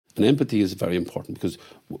And empathy is very important because,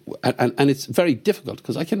 and it's very difficult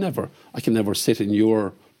because I can never sit in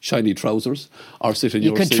your shiny trousers or sit in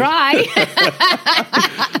your seat. You could try.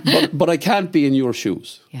 but I can't be in your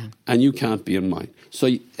shoes. Yeah. And you can't be in mine. So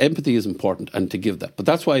empathy is important, and to give that. But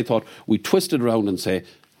that's why I thought we twist it around and say,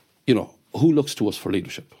 who looks to us for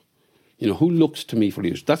leadership? Who looks to me for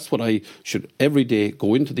leadership? That's what I should every day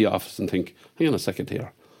go into the office and think, hang on a second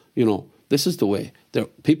here. This is the way.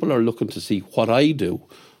 People are looking to see what I do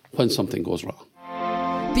when something goes wrong.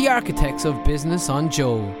 The Architects of Business on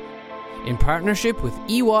Joe, in partnership with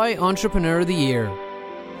EY Entrepreneur of the Year,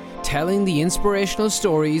 telling the inspirational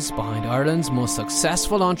stories behind Ireland's most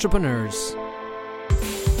successful entrepreneurs.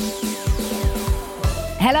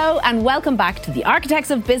 Hello and welcome back to the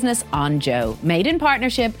Architects of Business on Joe, made in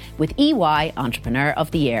partnership with EY Entrepreneur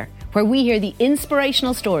of the Year, where we hear the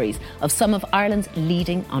inspirational stories of some of Ireland's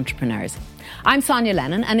leading entrepreneurs. I'm Sonya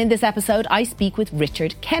Lennon, and in this episode I speak with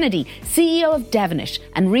Richard Kennedy, CEO of Devenish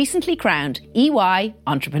and recently crowned EY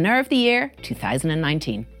Entrepreneur of the Year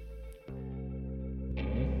 2019.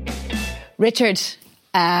 Richard,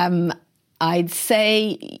 I'd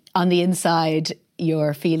say on the inside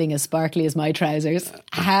you're feeling as sparkly as my trousers.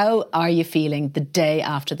 How are you feeling the day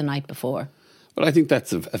after the night before? Well, I think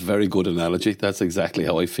that's a very good analogy. That's exactly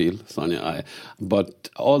how I feel, Sonia. But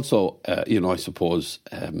also, I suppose,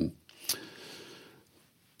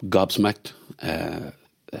 gobsmacked,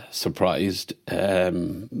 surprised.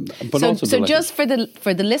 So just for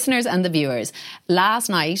the listeners and the viewers, last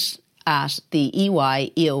night at the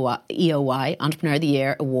EOY Entrepreneur of the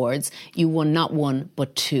Year Awards, you won not one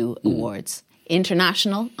but two awards.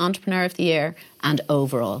 International Entrepreneur of the Year and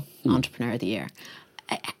Overall Entrepreneur of the Year.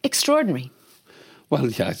 Extraordinary. Well,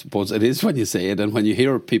 yeah, I suppose it is when you say it, and when you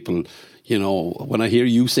hear people, when I hear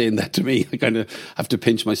you saying that to me, I kind of have to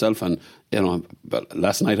pinch myself. And, but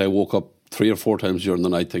last night I woke up 3 or 4 times during the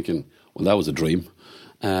night thinking, well, that was a dream.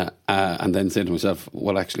 And then saying to myself,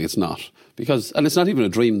 well, actually it's not. And it's not even a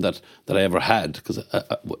dream that I ever had, because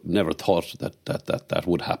I never thought that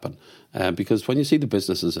would happen. Because when you see the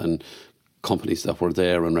businesses and companies that were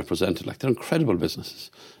there and represented, they're incredible businesses,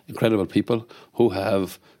 incredible people who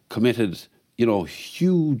have committed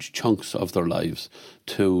huge chunks of their lives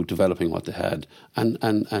to developing what they had,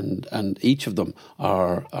 and each of them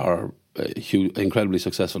are incredibly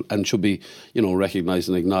successul and should be recognised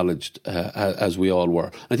and acknowledged as we all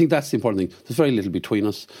were. I think that's the important thing. There's very little between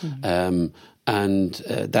us, and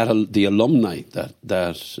that the alumni that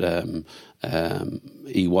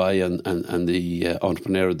EY and the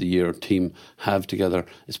Entrepreneur of the Year team have together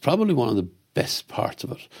is probably one of the best parts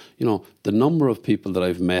of it. The number of people that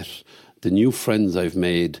I've met, the new friends I've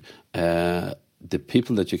made, the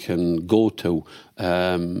people that you can go to,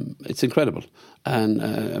 it's incredible. And,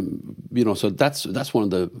 so that's one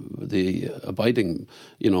of the abiding,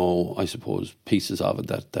 I suppose, pieces of it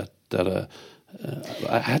that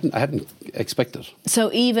I hadn't expected.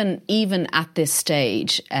 So even at this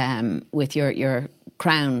stage, with your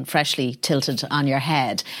crown freshly tilted on your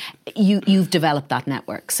head, you've developed that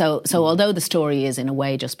network. So although the story is in a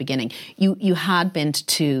way just beginning, you had been to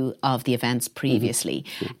 2 of the events previously.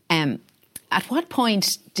 Mm-hmm. At what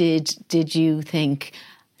point did you think,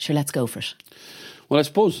 sure, let's go for it? Well, I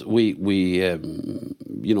suppose we were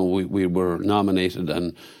nominated,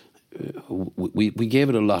 and we gave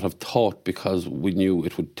it a lot of thought because we knew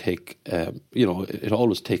it would take, it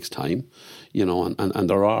always takes time, and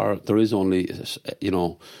there is only,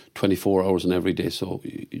 24 hours in every day, so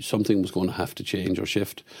something was going to have to change or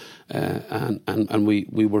shift, and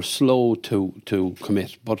we were slow to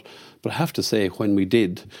commit, but I have to say, when we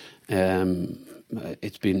did,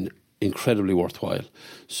 it's been incredibly worthwhile.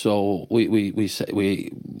 So we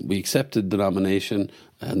accepted the nomination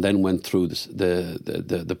and then went through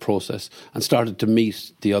the process and started to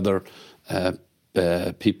meet the other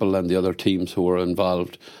people and the other teams who were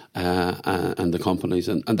involved and the companies,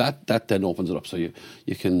 and that then opens it up. So you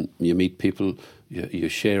meet people, you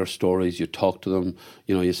share stories, you talk to them.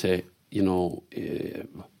 You say,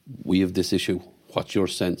 we have this issue. What's your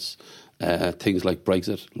sense? Things like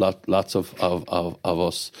Brexit. Lots of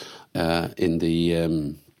us in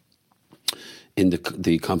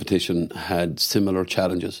the competition had similar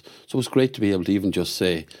challenges. So it was great to be able to even just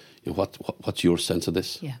say, what's your sense of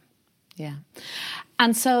this? Yeah.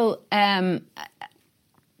 And so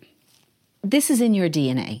this is in your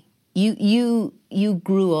DNA. You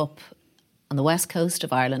grew up on the west coast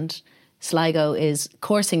of Ireland. Sligo is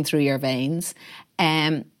coursing through your veins.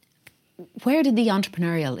 Where did the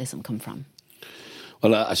entrepreneurialism come from?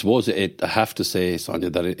 Well, I suppose I have to say,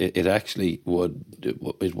 Sonia, that it actually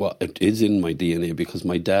it is in my DNA, because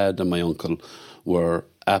my dad and my uncle were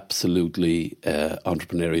absolutely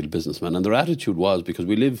entrepreneurial businessmen. And their attitude was, because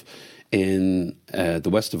we live in the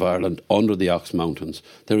west of Ireland, under the Ox Mountains,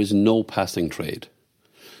 there is no passing trade.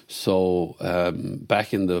 So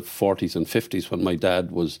back in the 40s and 50s, when my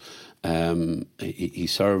dad was, he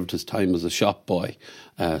served his time as a shop boy,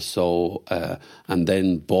 and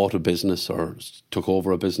then bought a business or took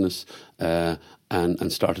over a business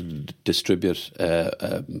and started to distribute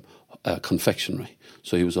confectionery.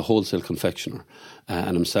 So he was a wholesale confectioner,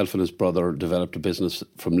 and himself and his brother developed a business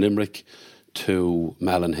from Limerick to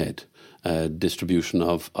Mallinhead, distribution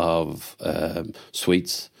of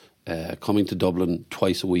sweets. Coming to Dublin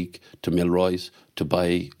twice a week to Milroy's to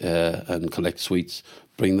buy and collect sweets,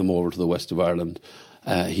 bring them over to the west of Ireland.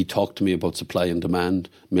 He talked to me about supply and demand.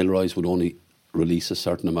 Milroy's would only release a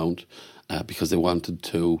certain amount because they wanted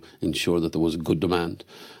to ensure that there was a good demand.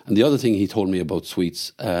 And the other thing he told me about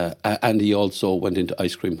sweets, and he also went into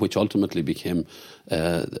ice cream, which ultimately became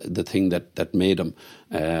the thing that made him,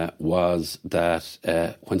 was that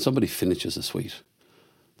when somebody finishes a sweet,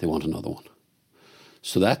 they want another one.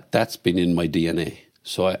 So that's been in my DNA.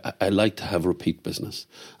 So I like to have repeat business.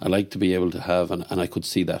 I like to be able to have, and I could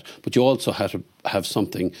see that. But you also had to have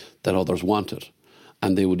something that others wanted,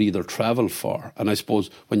 and they would either travel for. And I suppose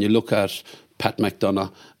when you look at Pat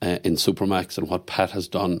McDonough in Supermax and what Pat has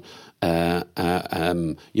done,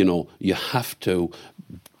 you have to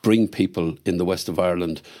bring people in the west of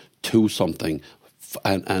Ireland to something,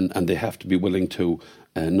 and they have to be willing to,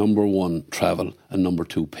 number one, travel, and number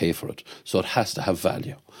two, pay for it. So it has to have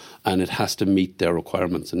value, and it has to meet their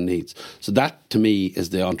requirements and needs. So that, to me, is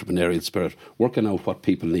the entrepreneurial spirit, working out what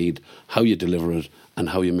people need, how you deliver it, and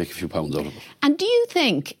how you make a few pounds out of it. And do you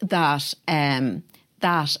think that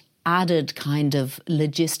that added kind of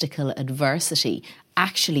logistical adversity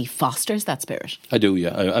actually fosters that spirit? I do,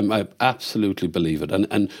 yeah. I absolutely believe it.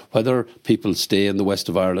 And whether people stay in the west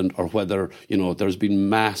of Ireland or whether, there's been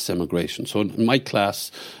mass emigration. So in my class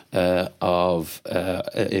where I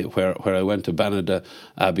went to Banada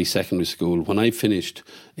Abbey Secondary School, when I finished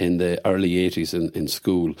in the early 80s in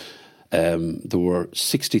school, there were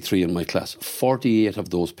 63 in my class. 48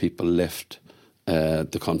 of those people left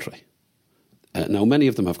the country. Now, many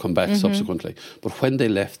of them have come back subsequently, but when they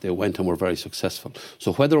left, they went and were very successful.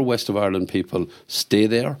 So whether West of Ireland people stay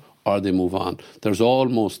there or they move on, there's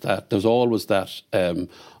always that,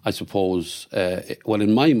 I suppose,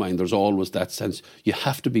 in my mind, there's always that sense you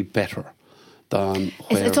have to be better than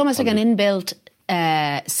where... It's almost like an inbuilt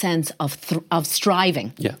sense of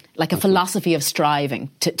striving, like a philosophy of striving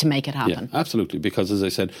to make it happen. Yeah, absolutely, because as I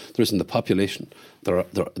said, there isn't the population, there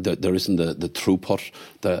isn't the throughput,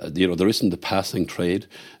 there isn't the passing trade.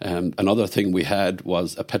 Another thing we had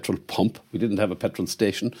was a petrol pump. We didn't have a petrol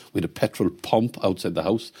station, we had a petrol pump outside the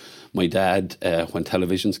house. My dad, when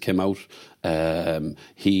televisions came out,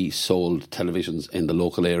 he sold televisions in the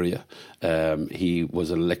local area. He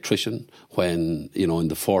was an electrician when, in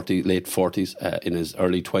the late 40s, in his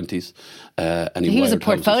early 20s. And he was a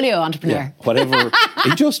portfolio entrepreneur. Yeah, whatever.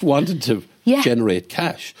 He just wanted to generate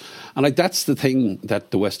cash. And that's the thing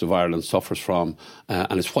that the west of Ireland suffers from.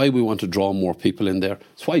 And it's why we want to draw more people in there.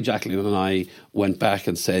 It's why Jacqueline and I went back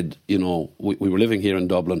and said, we were living here in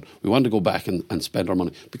Dublin. We want to go back and spend our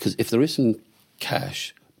money. Because if there isn't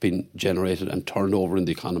cash being generated and turned over in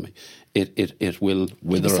the economy, it will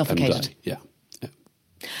wither and die. Yeah.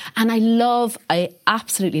 And I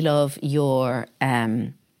absolutely love your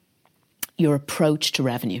approach to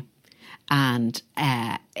revenue. And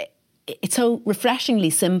it's so refreshingly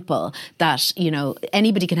simple that,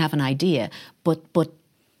 anybody can have an idea, but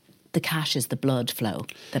the cash is the blood flow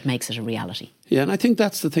that makes it a reality. Yeah, and I think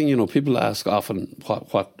that's the thing, people ask often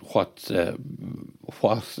what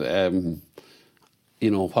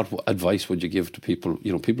advice would you give to people,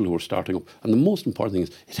 people who are starting up? And the most important thing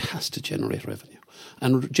is it has to generate revenue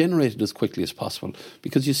and generate it as quickly as possible,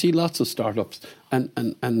 because you see lots of startups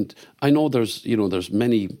and I know there's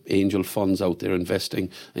many angel funds out there investing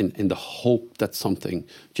in the hope that something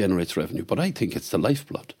generates revenue. But I think it's the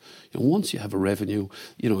lifeblood. Once you have a revenue,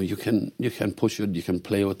 you can push it, you can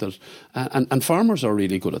play with it, and farmers are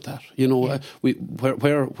really good at that.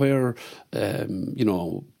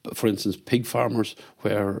 For instance, pig farmers,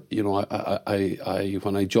 where I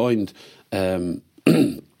when I joined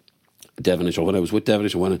Devenish, or when I was with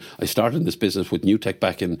Devenish, or when I started this business with New Tech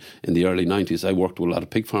back in the early 90s, I worked with a lot of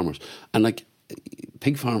pig farmers, and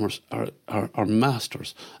pig farmers are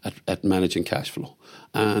masters at managing cash flow.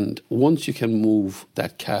 And once you can move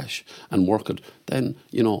that cash and work it, then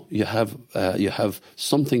you have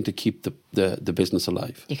something to keep the business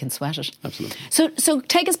alive. You can sweat it. Absolutely. So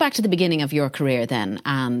take us back to the beginning of your career then,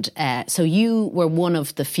 and so you were one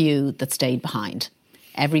of the few that stayed behind.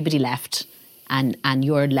 everybody left, and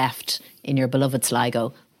you're left in your beloved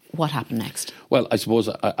Sligo. What happened next? Well, I suppose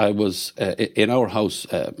I was in our house.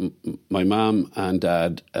 My mum and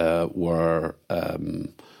dad were.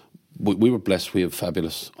 We were blessed. We have a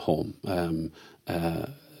fabulous home.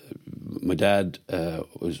 My dad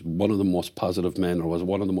was one of the most positive men, or was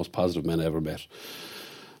one of the most positive men I ever met.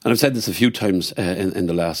 And I've said this a few times in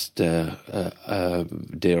the last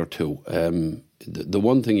day or two. The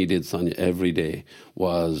one thing he did, Sonya, every day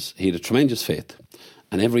was he had a tremendous faith,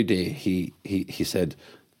 and every day he said,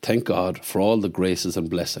 "Thank God for all the graces and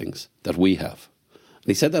blessings that we have." And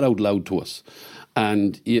he said that out loud to us,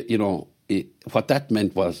 and what that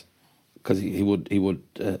meant was, because he would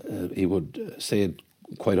say it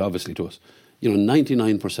quite obviously to us.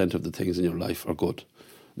 99% of the things in your life are good.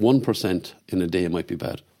 1% in a day might be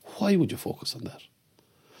bad. Why would you focus on that?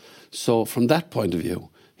 So from that point of view,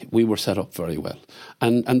 we were set up very well.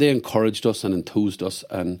 And they encouraged us and enthused us.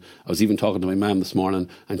 And I was even talking to my mum this morning,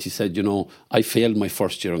 and she said, I failed my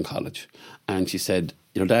first year in college. And she said,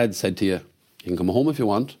 your dad said to you, you can come home if you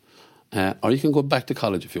want, or you can go back to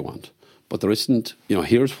college if you want. But there isn't,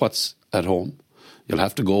 here's what's at home. You'll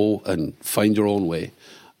have to go and find your own way.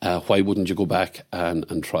 Why wouldn't you go back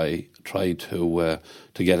and try to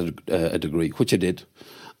get a degree, which I did.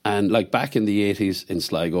 And like back in the 80s in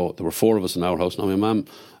Sligo, there were 4 of us in our house. Now my mum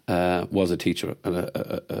was a teacher,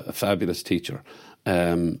 a fabulous teacher,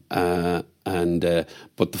 but the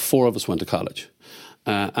 4 of us went to college.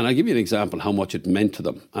 And I'll give you an example how much it meant to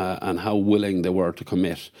them and how willing they were to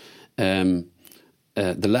commit. The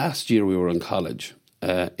last year we were in college,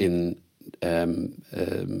 it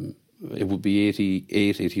would be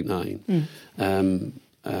 88, 89.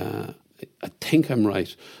 I think I'm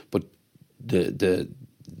right, but the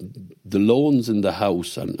loans in the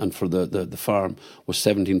house and for the farm was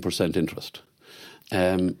 17% interest.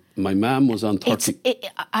 My mum was on 30.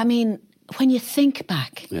 When you think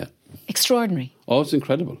back, extraordinary. Oh, it's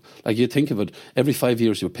incredible. Like you think of it, every 5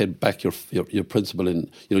 years you paid back your principal in.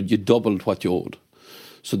 You doubled what you owed.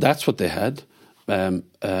 So that's what they had.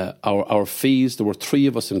 Our fees, there were 3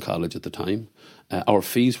 of us in college at the time. Our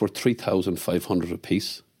fees were 3,500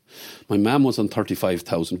 apiece. My mum was on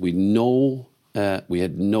 35,000. We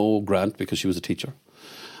had no grant because she was a teacher.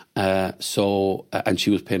 And she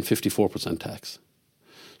was paying 54% tax.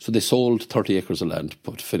 So they sold 30 acres of land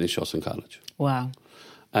to finish us in college. Wow.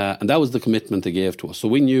 And that was the commitment they gave to us. So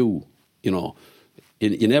we knew, you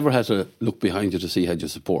never had to look behind you to see how you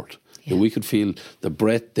support. Yeah. We could feel their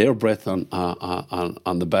breath on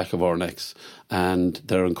the back of our necks, and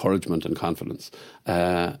their encouragement and confidence.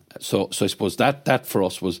 So I suppose that for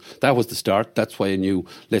us was the start. That's why I knew,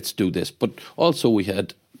 let's do this. But also we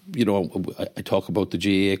had, I talk about the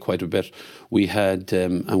GAA quite a bit. We had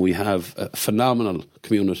and we have a phenomenal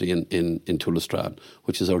community in Tullastrán,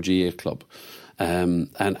 which is our GAA club. And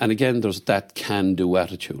again, there's that can-do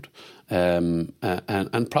attitude. And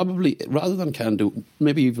probably, rather than can do,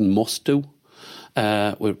 maybe even must do.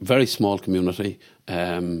 We're a very small community.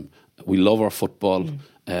 We love our football.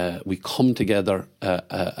 We come together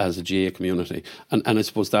as a GAA community. And I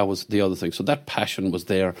suppose that was the other thing. So that passion was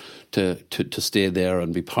there to stay there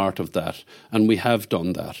and be part of that. And we have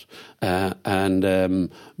done that.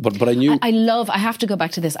 But I knew... I have to go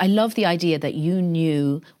back to this. I love the idea that you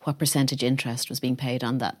knew what percentage interest was being paid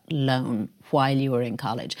on that loan while you were in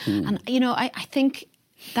college. And, I think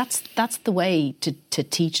that's the way to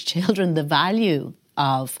teach children the value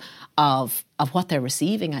of what they're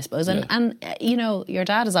receiving, I suppose. And your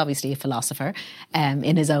dad is obviously a philosopher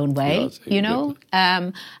in his own way,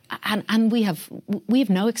 and we have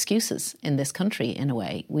no excuses in this country, in a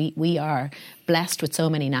way. We are blessed with so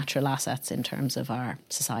many natural assets in terms of our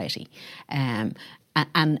society. And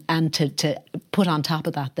to put on top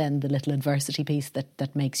of that then the little adversity piece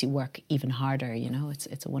that makes you work even harder,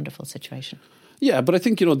 it's a wonderful situation. Yeah, but I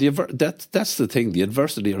think, that's the thing, the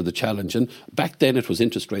adversity or the challenge. And back then it was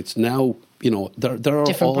interest rates. Now, there are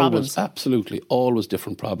different problems. Absolutely, always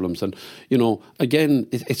different problems. And, again,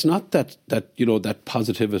 it's not that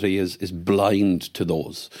positivity is blind to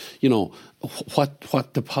those.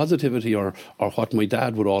 What the positivity or what my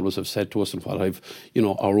dad would always have said to us, and what I've,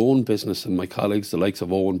 our own business and my colleagues, the likes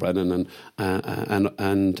of Owen Brennan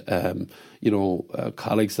and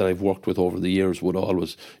colleagues that I've worked with over the years would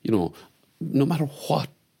always, no matter what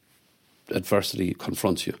adversity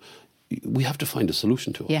confronts you, we have to find a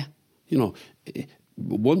solution to it. Yeah.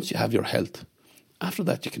 Once you have your health, after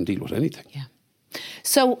that you can deal with anything. Yeah.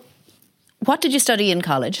 So, what did you study in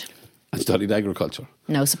college? I studied agriculture.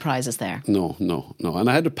 No surprises there. No. And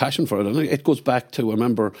I had a passion for it. And it goes back to, I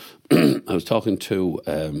remember I was talking to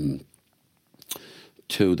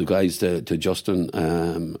to the guys, to Justin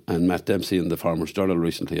and Matt Dempsey in the Farmers Journal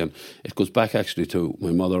recently, and it goes back actually to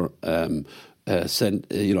my mother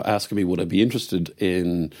asking me would I be interested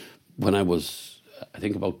in, when I was, I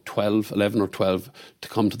think about 11 or 12, to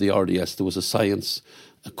come to the RDS. There was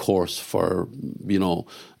a course for,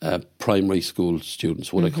 primary school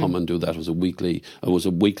students. Would I come and do that? It was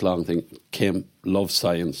a week-long thing. Came, loved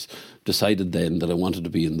science, decided then that I wanted to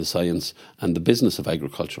be in the science and the business of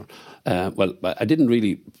agriculture. Well, I didn't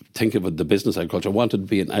really think of it, the business of agriculture. I wanted to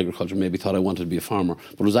be in agriculture, maybe thought I wanted to be a farmer,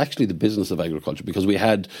 but it was actually the business of agriculture, because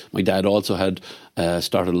my dad also had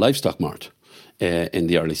started a livestock mart in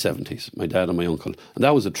the early 70s, my dad and my uncle. And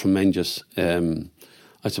that was a tremendous,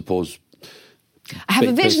 I suppose, I have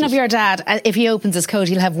a vision of your dad. If he opens his coat,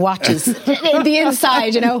 he'll have watches in the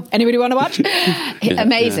inside, Anybody want to watch?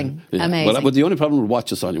 Amazing. Well, but the only problem with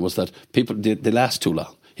watches, Sonya, was that they last too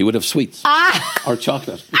long. He would have sweets or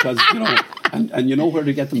chocolate, because, and you know where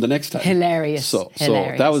to get them the next time. Hilarious. So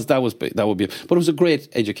Hilarious. that would be. But it was a great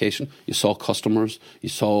education. You saw customers. You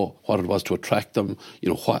saw what it was to attract them.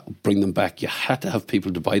 Bring them back. You had to have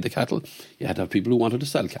people to buy the cattle. You had to have people who wanted to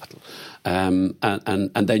sell cattle, and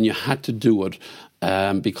then you had to do it.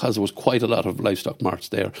 Because there was quite a lot of livestock marts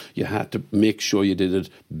there, you had to make sure you did it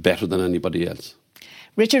better than anybody else.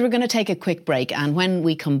 Richard, we're going to take a quick break, and when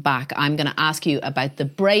we come back, I'm going to ask you about the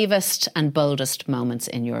bravest and boldest moments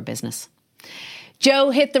in your business. Joe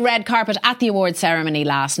hit the red carpet at the award ceremony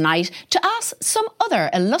last night to ask some other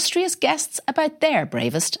illustrious guests about their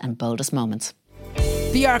bravest and boldest moments.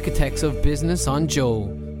 The Architects of Business on Joe,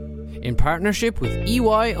 in partnership with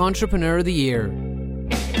EY Entrepreneur of the Year.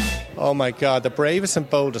 Oh my God, the bravest and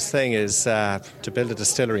boldest thing is to build a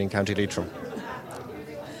distillery in County Leitrim.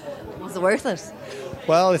 Was it worth it?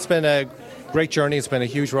 Well, it's been a great journey. It's been a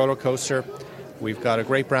huge roller coaster. We've got a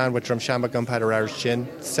great brand with Drumshanba Gunpowder Irish Gin,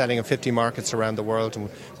 selling in 50 markets around the world. And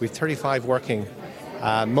we've 35 working,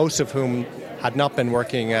 most of whom had not been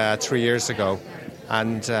working 3 years ago,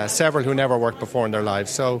 and several who never worked before in their lives.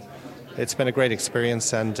 So it's been a great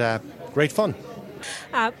experience and great fun.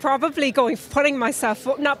 Probably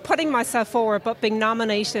not putting myself forward, but being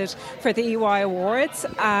nominated for the EY Awards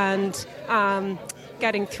and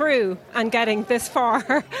getting through and getting this far.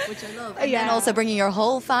 Which I love. And then also bringing your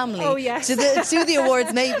whole family to the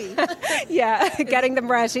awards, maybe. Yeah, getting them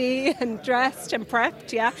ready and dressed and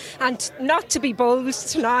prepped, and not to be bold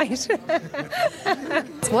tonight.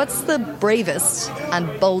 What's the bravest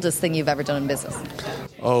and boldest thing you've ever done in business?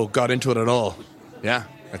 Oh, got into it at all. Yeah,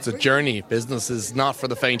 it's a journey. Business is not for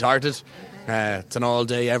the faint-hearted. It's an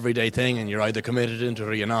all-day, everyday thing, and you're either committed into it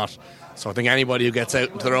or you're not. So I think anybody who gets out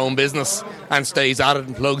into their own business and stays at it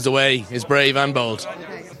and plugs away is brave and bold.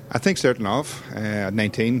 I think certain of, at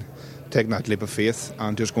 19, taking that leap of faith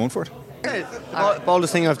and just going for it. The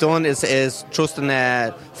boldest thing I've done is trusting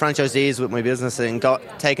franchisees with my business and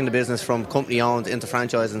taking the business from company owned into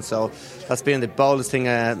franchising. So that's been the boldest thing.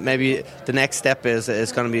 Maybe the next step is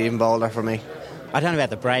going to be even bolder for me. I don't know about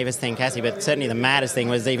the bravest thing, Cassie, but certainly the maddest thing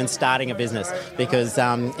was even starting a business, because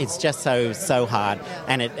it's just so hard,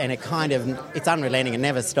 and it's unrelenting. It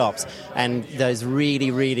never stops, and those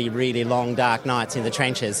really, really, really long dark nights in the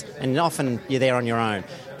trenches, and often you're there on your own.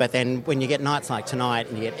 But then when you get nights like tonight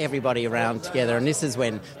and you get everybody around together, and this is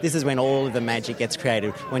when all of the magic gets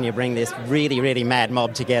created, when you bring this really, really mad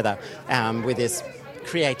mob together with this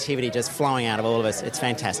creativity just flowing out of all of us. It's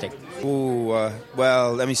fantastic.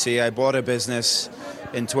 Well, let me see. I bought a business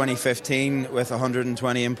in 2015 with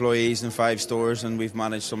 120 employees and 5 stores, and we've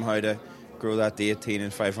managed somehow to grow that to 18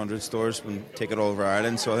 and 500 stores and take it all over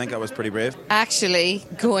Ireland. So I think that was pretty brave. Actually,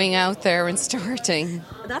 going out there and starting.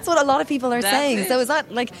 That's what a lot of people are saying. It. So is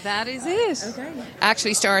that like... That is it. Okay.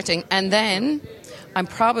 Actually starting. And then I'm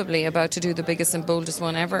probably about to do the biggest and boldest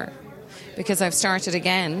one ever, because I've started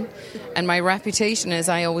again, and my reputation is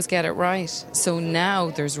I always get it right. So now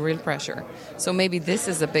there's real pressure. So maybe this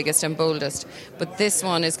is the biggest and boldest, but this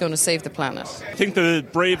one is going to save the planet. I think the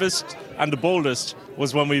bravest and the boldest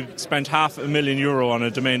was when we spent €500,000 on a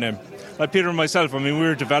domain name. Like Peter and myself, we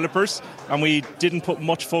were developers, and we didn't put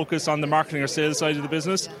much focus on the marketing or sales side of the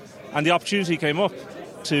business, and the opportunity came up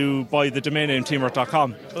to buy the domain name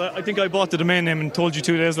teamwork.com. I think I bought the domain name and told you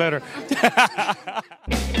 2 days later.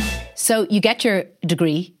 So you get your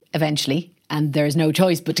degree eventually, and there's no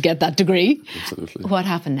choice but to get that degree. Absolutely. What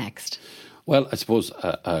happened next? Well, I suppose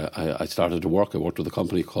I started to work. I worked with a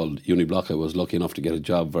company called Uniblock. I was lucky enough to get a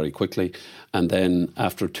job very quickly. And then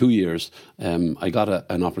after 2 years, I got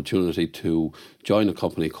an opportunity to join a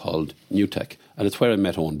company called New Tech. And it's where I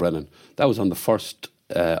met Owen Brennan. That was on the 1st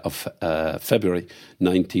of February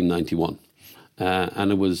 1991.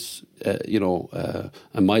 and it was, a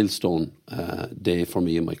milestone day for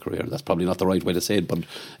me in my career. That's probably not the right way to say it, but it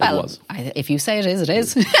was. If you say it is, it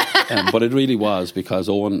is. But it really was, because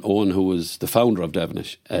Owen, who was the founder of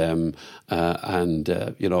Devenish,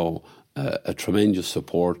 a tremendous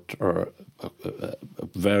support, or a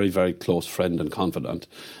very, very close friend and confidant,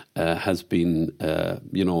 has been,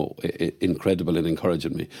 incredible in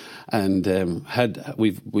encouraging me. And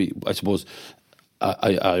I suppose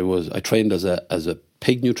I trained as a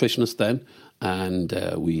pig nutritionist then, and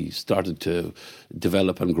we started to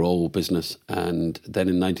develop and grow business. And then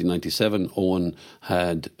in 1997, Owen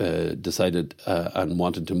had decided and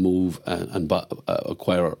wanted to move and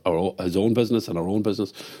acquire his own business and our own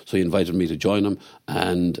business. So he invited me to join him,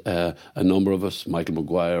 and a number of us, Michael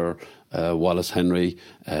Maguire, Wallace Henry,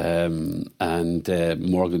 and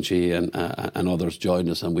Morgan Shee and others joined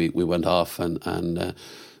us, and we went off and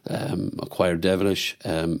acquired Devenish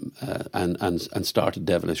and started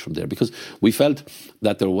Devenish from there, because we felt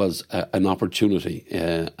that there was an opportunity,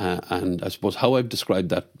 and I suppose how I've described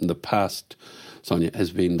that in the past, Sonia,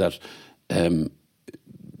 has been that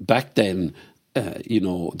back then,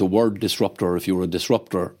 the word disruptor, if you were a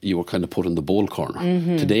disruptor, you were kind of put in the bowl corner.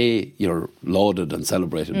 Mm-hmm. Today, you're lauded and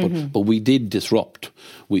celebrated, mm-hmm. but we did disrupt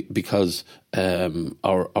because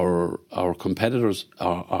our competitors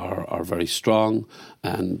are very strong,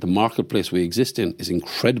 and the marketplace we exist in is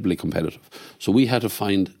incredibly competitive. So we had to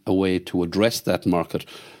find a way to address that market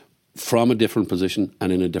from a different position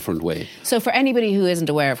and in a different way. So for anybody who isn't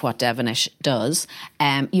aware of what Devenish does,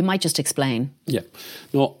 you might just explain. Yeah.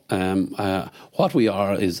 No, what we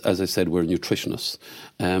are is, as I said, we're nutritionists.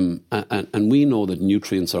 And we know that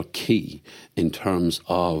nutrients are key in terms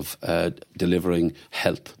of delivering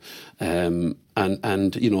health. And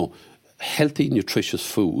healthy, nutritious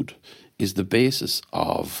food is the basis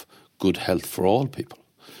of good health for all people.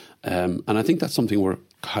 And I think that's something we're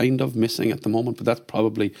kind of missing at the moment, but that's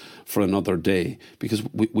probably for another day, because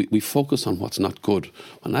we focus on what's not good.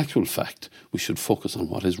 In actual fact, we should focus on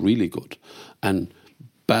what is really good. And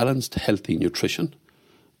balanced, healthy nutrition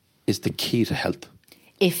is the key to health.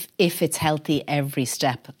 If it's healthy every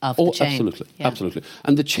step of the chain. Absolutely, yeah. Absolutely.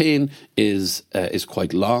 And the chain is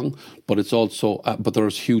quite long, but it's also but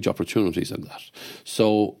there's huge opportunities in that.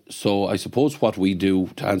 So I suppose what we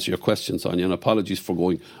do, to answer your question, Sonia, and apologies for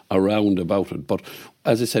going around about it, but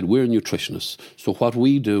as I said, we're nutritionists. So what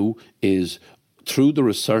we do is, through the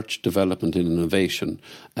research, development and innovation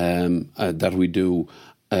that we do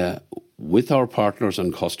with our partners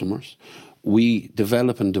and customers, we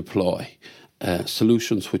develop and deploy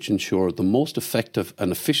solutions which ensure the most effective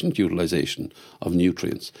and efficient utilisation of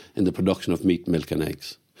nutrients in the production of meat, milk and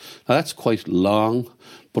eggs. Now that's quite long,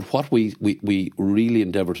 but what we really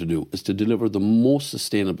endeavour to do is to deliver the most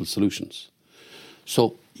sustainable solutions.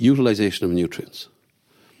 So utilisation of nutrients,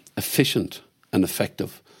 efficient and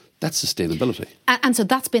effective, that's sustainability. And so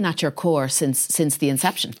that's been at your core since the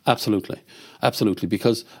inception? Absolutely,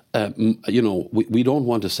 because we don't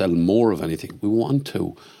want to sell more of anything. We want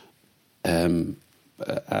to,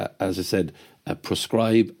 as I said,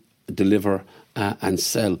 prescribe, deliver and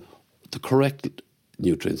sell the correct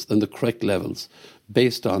nutrients and the correct levels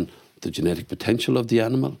based on the genetic potential of the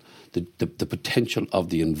animal, the potential of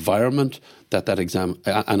the environment that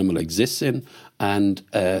animal exists in, and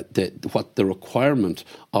what the requirement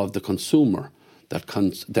of the consumer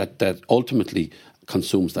that ultimately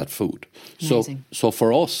consumes that food. Amazing. So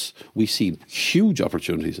for us, we see huge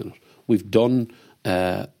opportunities in it. We've done,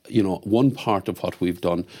 one part of what we've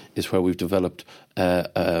done is where we've developed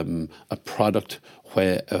a product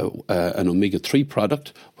where an omega-3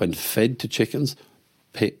 product, when fed to chickens,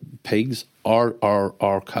 pigs or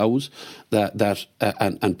cows,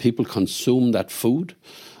 and people consume that food.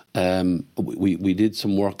 We did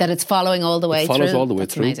some work that it's following all the way through. It follows all the way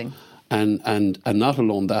That's through. Amazing. And not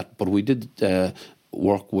alone that, but we did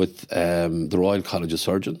work with the Royal College of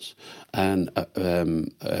Surgeons, and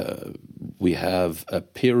we have a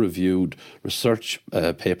peer-reviewed research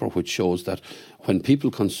paper which shows that when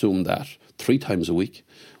people consume that 3 times a week,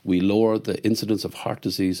 we lower the incidence of heart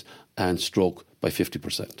disease and stroke by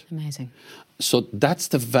 50%. Amazing. So that's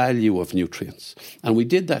the value of nutrients. And we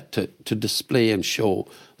did that to display and show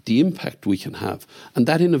the impact we can have. And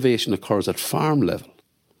that innovation occurs at farm level.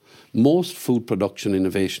 Most food production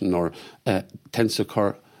innovation tends to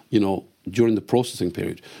occur, during the processing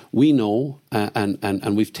period. We know,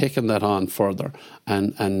 and we've taken that on further,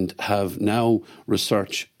 and have now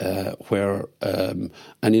research where an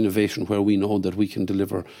innovation where we know that we can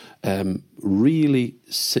deliver really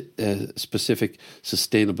specific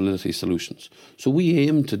sustainability solutions. So we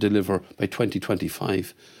aim to deliver by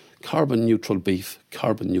 2025 carbon neutral beef,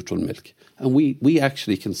 carbon neutral milk, And we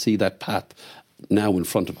actually can see that path now in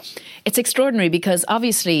front of us. It's extraordinary because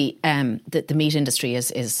obviously the meat industry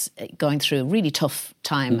is going through a really tough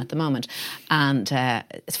time at the moment. And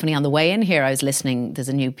it's funny, on the way in here I was listening, there's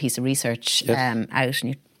a new piece of research out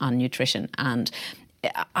on nutrition, and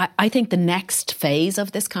I think the next phase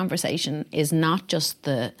of this conversation is not just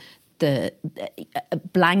the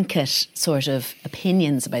blanket sort of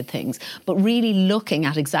opinions about things, but really looking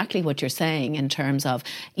at exactly what you're saying in terms of,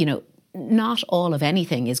 not all of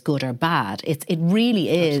anything is good or bad. It really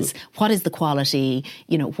is. Absolutely. What is the quality?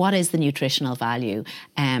 What is the nutritional value?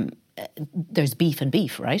 There's beef and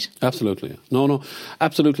beef, right? Absolutely. No,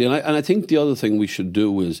 absolutely. And I think the other thing we should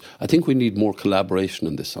do is, I think we need more collaboration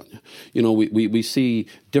in this, Sonya. We see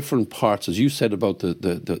different parts, as you said about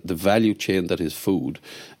the value chain that is food.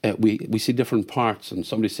 We see different parts, and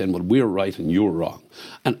somebody's saying, well, we're right and you're wrong.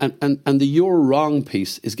 And the you're wrong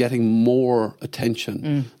piece is getting more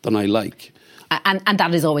attention than I like. And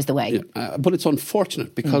that is always the way. But it's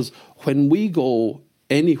unfortunate because when we go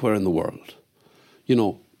anywhere in the world,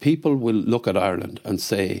 people will look at Ireland and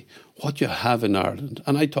say, what you have in Ireland,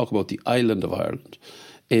 and I talk about the island of Ireland,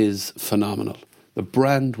 is phenomenal. The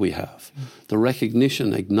brand we have, the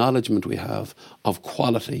recognition, acknowledgement we have of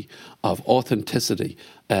quality, of authenticity,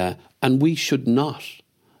 and we should not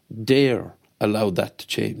dare allow that to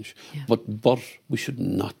change. Yeah. But we should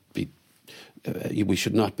not be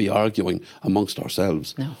arguing amongst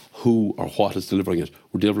ourselves who or what is delivering it.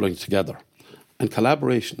 We're delivering it together. And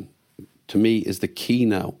collaboration, to me, is the key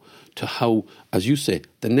now to how, as you say,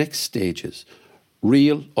 the next stage is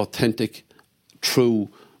real, authentic, true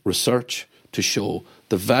research to show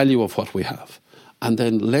the value of what we have. And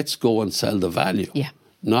then let's go and sell the value,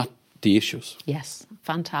 not the issues. Yes,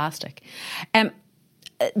 fantastic.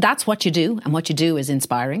 That's what you do, and what you do is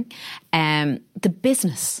inspiring. The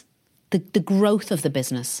business, the growth of the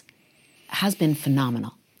business has been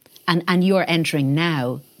phenomenal. And you're entering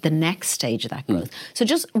now the next stage of that growth. So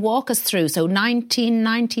just walk us through. So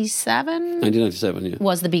 1997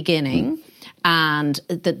 was the beginning, and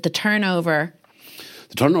the turnover.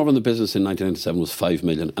 The turnover in the business in 1997 was 5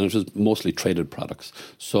 million, and it was mostly traded products.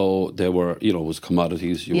 So there were, it was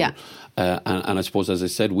commodities. And I suppose, as I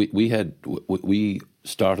said, we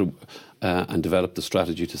started and developed the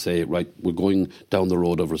strategy to say, right, we're going down the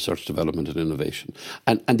road of research, development and innovation.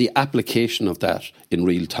 And the application of that in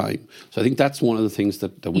real time. So I think that's one of the things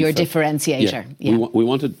that we Your felt, differentiator. Yeah. We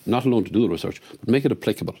wanted not alone to do the research, but make it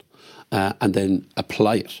applicable and then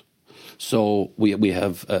apply it. So we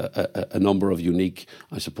have a number of unique,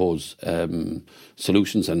 I suppose,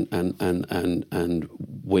 solutions and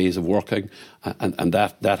ways of working, and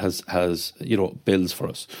that has builds for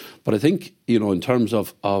us. But I think in terms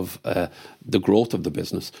of the growth of the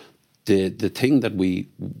business, the thing that we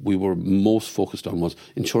were most focused on was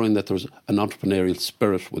ensuring that there was an entrepreneurial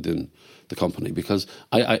spirit within the company, because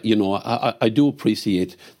I do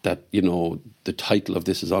appreciate that the title of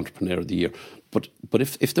this is Entrepreneur of the Year. But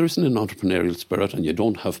if there isn't an entrepreneurial spirit and you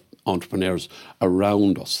don't have entrepreneurs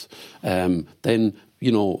around us, then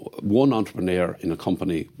one entrepreneur in a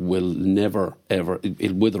company will never ever,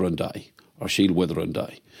 it'll wither and die, or she'll wither and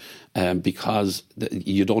die, because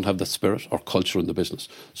you don't have the spirit or culture in the business.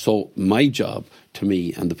 So my job, to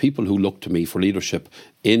me, and the people who look to me for leadership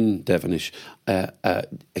in Devenish,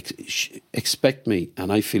 expect me,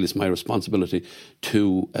 and I feel it's my responsibility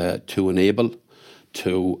to enable,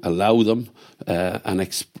 to allow them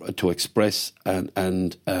to express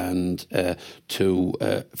and to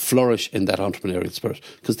flourish in that entrepreneurial spirit,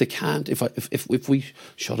 because they can't if we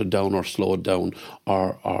shut it down or slow it down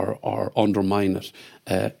or undermine it,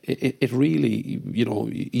 it really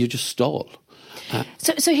you just stall.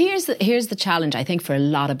 So here's the challenge, I think, for a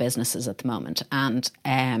lot of businesses at the moment, and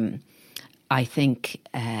I think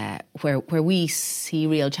where we see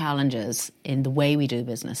real challenges in the way we do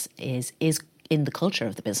business is in the culture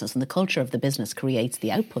of the business, and the culture of the business creates the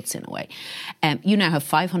outputs in a way. You now have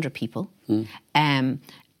 500 people.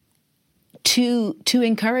 To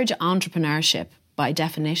encourage entrepreneurship, by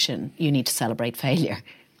definition, you need to celebrate failure.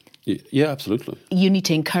 Yeah, absolutely. You need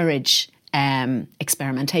to encourage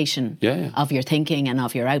experimentation of your thinking and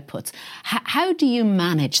of your outputs. How do you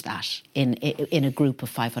manage that in a group of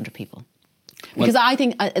 500 people? Because I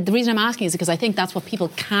think the reason I'm asking is because I think that's what people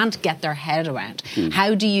can't get their head around.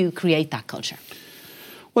 How do you create that culture?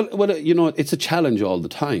 Well, it's a challenge all the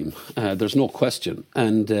time. There's no question.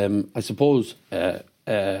 And I suppose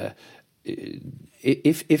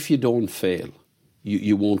if you don't fail,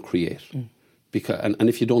 you won't create. Because and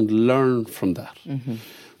if you don't learn from that.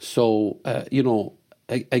 So,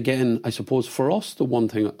 again, I suppose for us, the one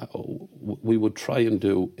thing we would try and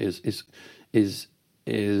do is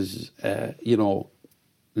is,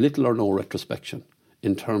 little or no retrospection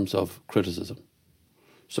in terms of criticism.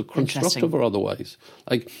 So constructive or otherwise.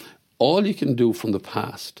 Like, all you can do from the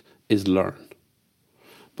past is learn.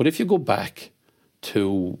 But if you go back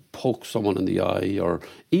to poke someone in the eye, or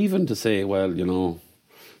even to say, well,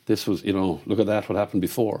 this was, look at that, what happened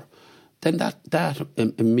before, then that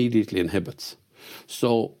immediately inhibits.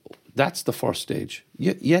 So that's the first stage.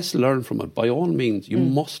 Yes, learn from it. By all means, you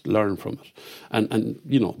must learn from it. And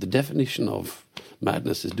the definition of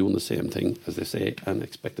madness is doing the same thing, as they say, and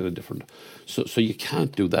expected a different. So you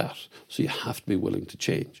can't do that. So you have to be willing to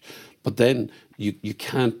change. But then you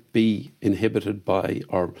can't be inhibited by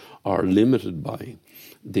or limited by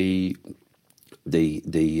the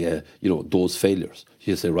those failures.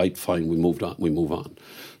 You say, right, fine, we move on.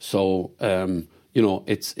 So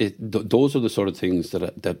those are the sort of things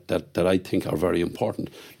that I think are very important.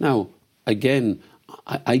 Now, again,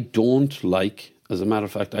 I don't like, as a matter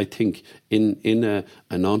of fact, I think in an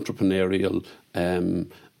entrepreneurial,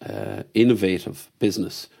 innovative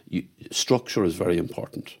business, structure is very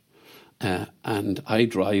important. And I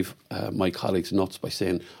drive my colleagues nuts by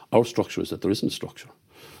saying our structure is that there isn't structure.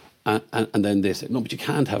 And then they say, no, but you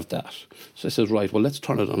can't have that. So I said, right, well, let's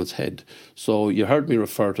turn it on its head. So you heard me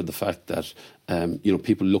refer to the fact that,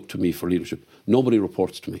 people look to me for leadership. Nobody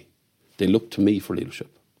reports to me. They look to me for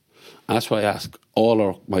leadership. And that's what I ask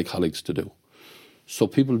all my colleagues to do. So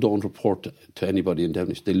people don't report to anybody in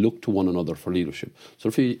Devenish. They look to one another for leadership. So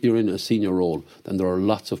if you're in a senior role, then there are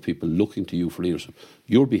lots of people looking to you for leadership.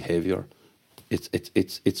 Your behaviour,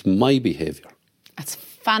 it's my behaviour. That's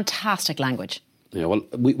fantastic language. Yeah, well,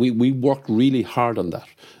 we worked really hard on that.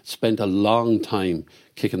 Spent a long time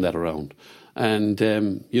kicking that around. And,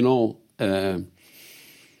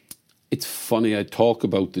 it's funny, I talk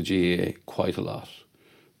about the GAA quite a lot.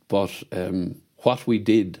 But what we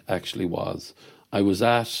did actually was, what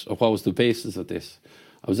was the basis of this?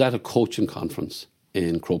 I was at a coaching conference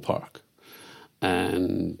in Croke Park.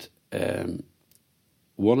 And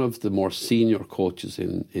one of the more senior coaches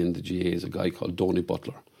in the GAA is a guy called Donny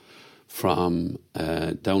Butler from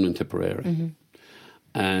down in Tipperary. Mm-hmm.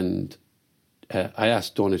 And I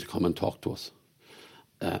asked Donny to come and talk to us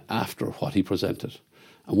after what he presented.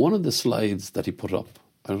 And one of the slides that he put up,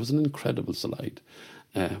 and it was an incredible slide,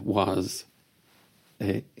 was,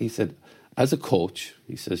 he said, as a coach,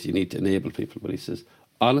 he says, you need to enable people. But he says,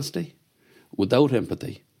 honesty without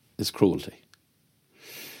empathy is cruelty.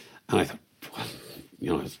 And I thought, well,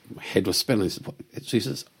 my head was spinning. So he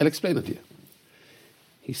says, I'll explain it to you.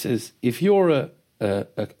 He says, if you're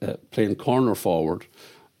playing corner forward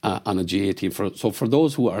on a GA team, for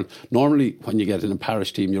those who aren't, normally when you get in a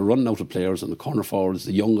parish team, you're running out of players and the corner forward is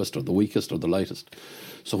the youngest or the weakest or the lightest.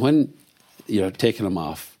 So when you're taking him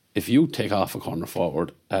off, if you take off a corner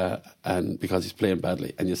forward and because he's playing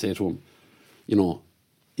badly and you say to him,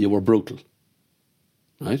 you were brutal,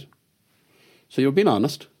 right? So you're being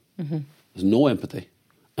honest. Mm-hmm. There's no empathy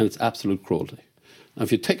and it's absolute cruelty. Now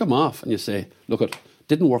if you take him off and you say, look, it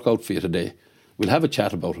didn't work out for you today, we'll have a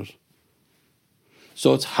chat about it.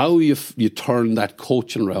 So it's how you turn that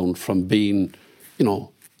coaching around from being, a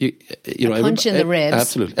punch in the ribs.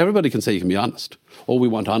 Absolutely. Everybody can say you can be honest. Oh, we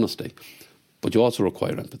want honesty. But you also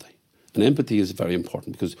require empathy. And empathy is very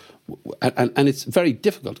important because, and it's very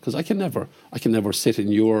difficult because I can never sit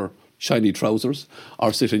in your shiny trousers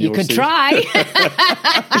or sit in your seat. You could try.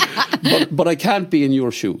 but I can't be in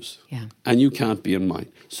your shoes. Yeah. And you can't be in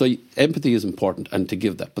mine. So empathy is important and to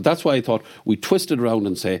give that. But that's why I thought we twist it around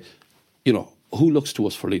and say, who looks to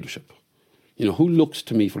us for leadership? Who looks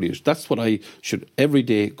to me for leadership? That's what I should every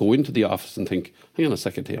day go into the office and think, hang on a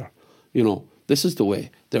second here. This is the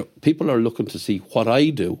way. People are looking to see what I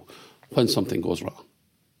do when something goes wrong.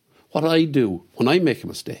 What I do when I make a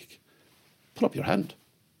mistake. Put up your hand.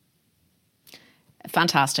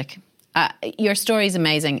 Fantastic. Your story is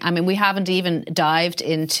amazing. I mean, we haven't even dived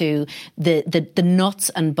into the nuts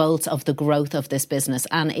and bolts of the growth of this business,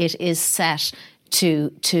 and it is set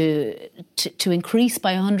to increase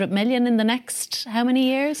by 100 million in the next how many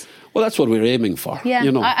years? Well, that's what we're aiming for. Yeah,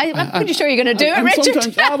 I'm pretty sure you're going to do it,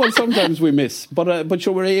 Richard. Sometimes we miss, but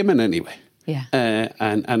sure, we're aiming anyway. Yeah.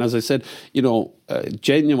 And as I said,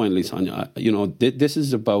 genuinely, Sonya, this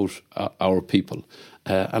is about our people.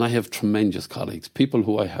 And I have tremendous colleagues, people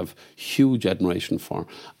who I have huge admiration for.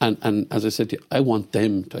 And as I said to you, I want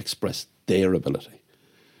them to express their ability.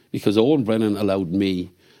 Because Owen Brennan allowed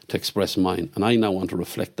me to express mine. And I now want to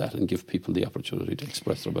reflect that and give people the opportunity to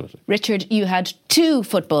express their ability. Richard, you had 2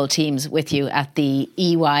 football teams with you at the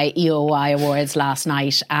EY EOY Awards last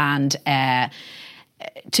night. And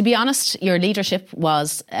to be honest, your leadership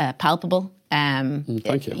was palpable.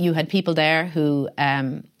 Thank you. You had people there who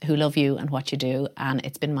love you and what you do, and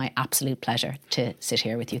it's been my absolute pleasure to sit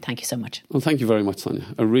here with you. Thank you so much. Well, thank you very much, Sonya.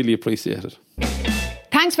 I really appreciate it.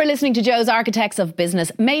 Thanks for listening to Joe's Architects of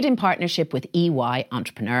Business, made in partnership with EY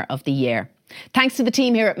Entrepreneur of the Year. Thanks to the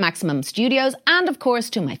team here at Maximum Studios, and of course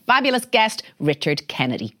to my fabulous guest, Richard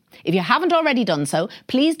Kennedy. If you haven't already done so,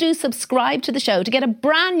 please do subscribe to the show to get a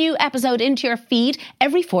brand new episode into your feed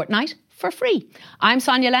every fortnight for free. I'm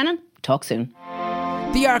Sonya Lennon. Talk soon.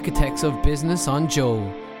 The Architects of Business on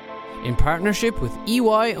Joe, in partnership with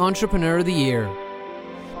EY Entrepreneur of the Year,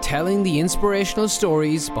 telling the inspirational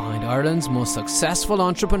stories behind Ireland's most successful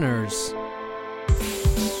entrepreneurs.